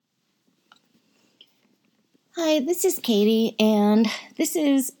Hi, this is Katie, and this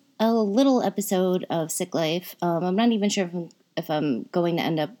is a little episode of Sick Life. I'm not even sure if I'm going to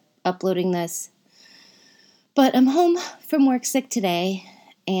end up uploading this, but I'm home from work sick today,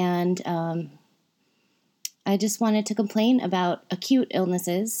 and I just wanted to complain about acute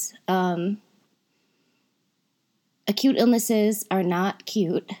illnesses. Acute illnesses are not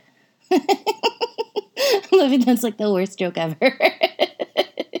cute. That's like the worst joke ever.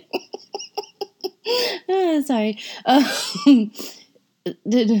 Sorry.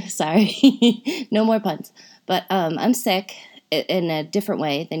 Sorry. No more puns. But I'm sick in a different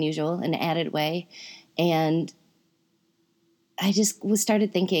way than usual, an added way. And I just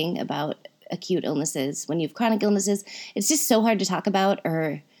started thinking about acute illnesses. When you have chronic illnesses, it's just so hard to talk about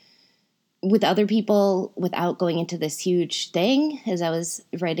or with other people without going into this huge thing. As I was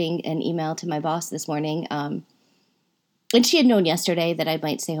writing an email to my boss this morning, and she had known yesterday that I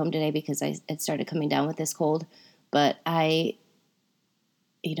might stay home today because I had started coming down with this cold. But I'm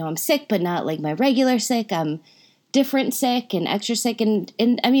sick, but not like my regular sick. I'm different sick and extra sick. And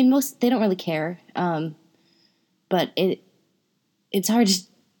I mean, they don't really care. But it's hard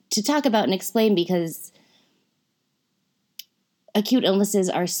to talk about and explain because acute illnesses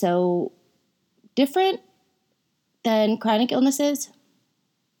are so different than chronic illnesses.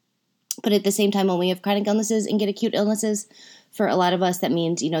 But at the same time, when we have chronic illnesses and get acute illnesses, for a lot of us, that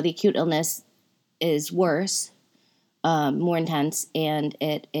means, the acute illness is worse, more intense, and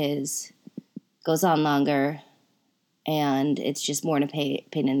goes on longer, and it's just more in a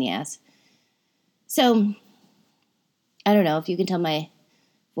pain in the ass. So, I don't know if you can tell my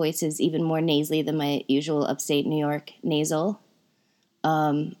voice is even more nasally than my usual upstate New York nasal.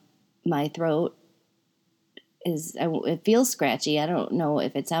 My throat it feels scratchy. I don't know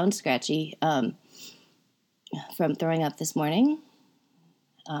if it sounds scratchy from throwing up this morning.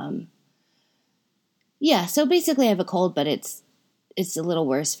 Yeah, so basically I have a cold, but it's a little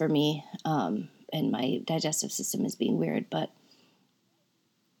worse for me, and my digestive system is being weird. But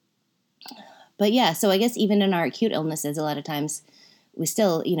yeah, so I guess even in our acute illnesses, a lot of times we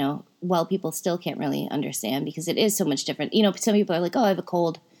still, people still can't really understand because it is so much different. Some people are like, oh, I have a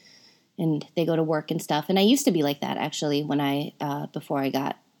cold, and they go to work and stuff. And I used to be like that, actually, when before I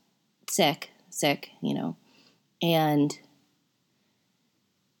got sick, and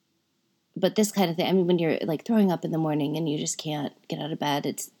but this kind of thing, I mean, when you're like throwing up in the morning and you just can't get out of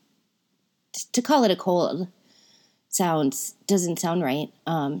bed, to call it a cold doesn't sound right.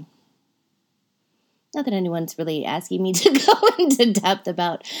 Not that anyone's really asking me to go into depth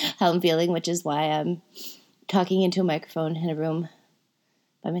about how I'm feeling, which is why I'm talking into a microphone in a room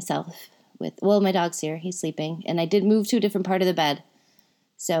by myself my dog's here. He's sleeping, and I did move to a different part of the bed.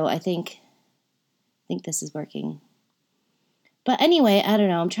 So I think this is working. But anyway, I don't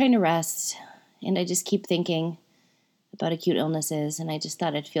know. I'm trying to rest, and I just keep thinking about acute illnesses, and I just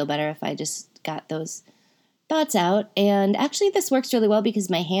thought I'd feel better if I just got those thoughts out. And actually, this works really well because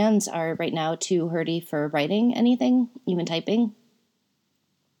my hands are right now too hurty for writing anything, even typing.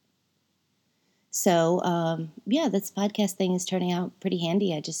 So, this podcast thing is turning out pretty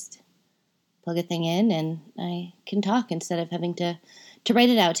handy. I just plug a thing in and I can talk instead of having to write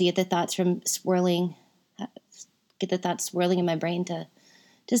it out to get the thoughts swirling in my brain to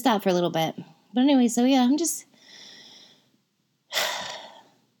stop for a little bit. But anyway, so yeah,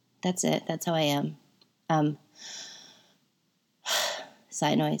 that's it. That's how I am.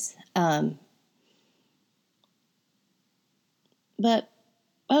 Sigh noise. But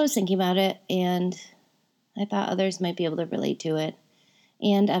I was thinking about it, and I thought others might be able to relate to it.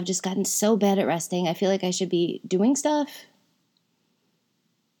 And I've just gotten so bad at resting. I feel like I should be doing stuff.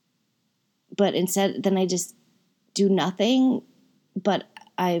 But instead, then I just do nothing. But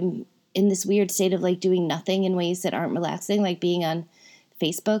I'm in this weird state of like doing nothing in ways that aren't relaxing, like being on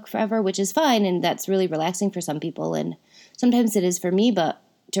Facebook forever, which is fine. And that's really relaxing for some people. And sometimes it is for me. But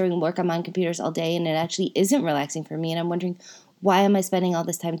during work, I'm on computers all day, and it actually isn't relaxing for me. And I'm wondering, why am I spending all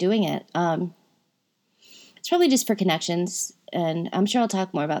this time doing it? It's probably just for connections, and I'm sure I'll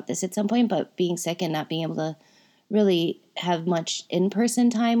talk more about this at some point, but being sick and not being able to really have much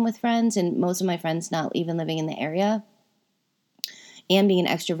in-person time with friends, and most of my friends not even living in the area, and being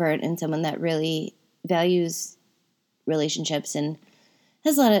an extrovert and someone that really values relationships and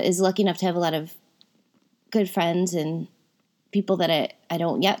is lucky enough to have a lot of good friends and people that I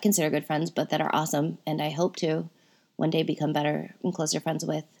don't yet consider good friends, but that are awesome, and I hope to one day become better and closer friends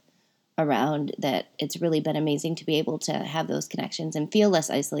with around, that it's really been amazing to be able to have those connections and feel less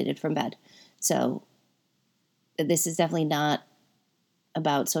isolated from bed. So this is definitely not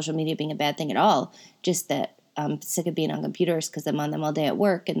about social media being a bad thing at all, just that I'm sick of being on computers because I'm on them all day at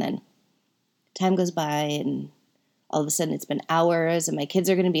work, and then time goes by and all of a sudden it's been hours and my kids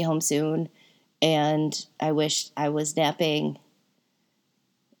are going to be home soon and I wish I was napping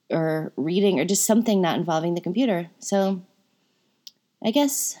or reading or just something not involving the computer. So I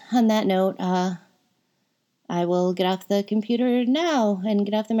guess on that note, I will get off the computer now and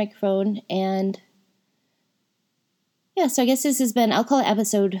get off the microphone. And yeah, so I guess this has been, I'll call it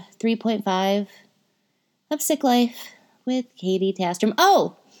episode 3.5 of Sick Life with Katie Tastrom.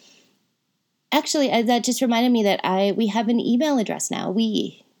 Oh, actually, that just reminded me that we have an email address now.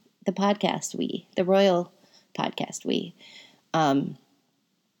 The podcast, the Royal podcast,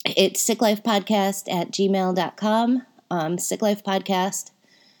 it's sicklifepodcast@gmail.com,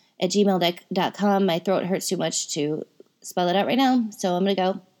 sicklifepodcast@gmail.com. My throat hurts too much to spell it out right now, so I'm going to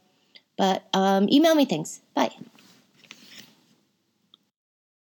go. But email me things. Bye.